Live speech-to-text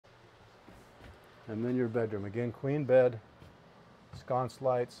And then your bedroom. Again, queen bed, sconce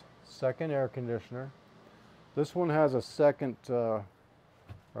lights, second air conditioner. This one has a second, or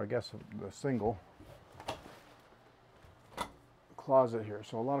I guess a single closet here.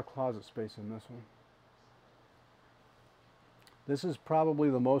 So a lot of closet space in this one. This is probably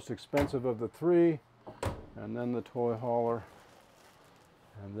the most expensive of the three, and then the toy hauler,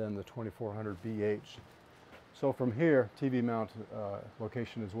 and then the 2400 BH. So from here, TV mount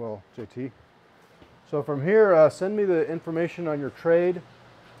location as well, JT. So from here, send me the information on your trade,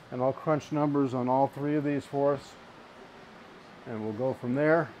 and I'll crunch numbers on all three of these for us, and we'll go from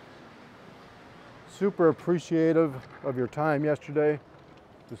there. Super appreciative of your time yesterday.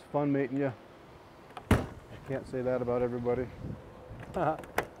 It was fun meeting you. Can't say that about everybody.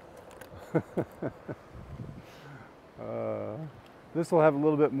 This will have a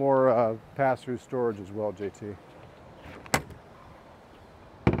little bit more pass-through storage as well, JT.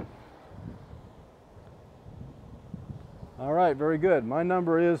 All right, very good. My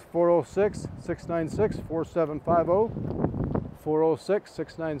number is 406-696-4750.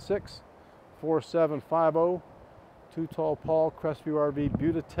 406-696-4750. Too Tall Paul, Crestview RV,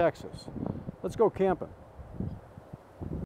 Buda, Texas. Let's go camping.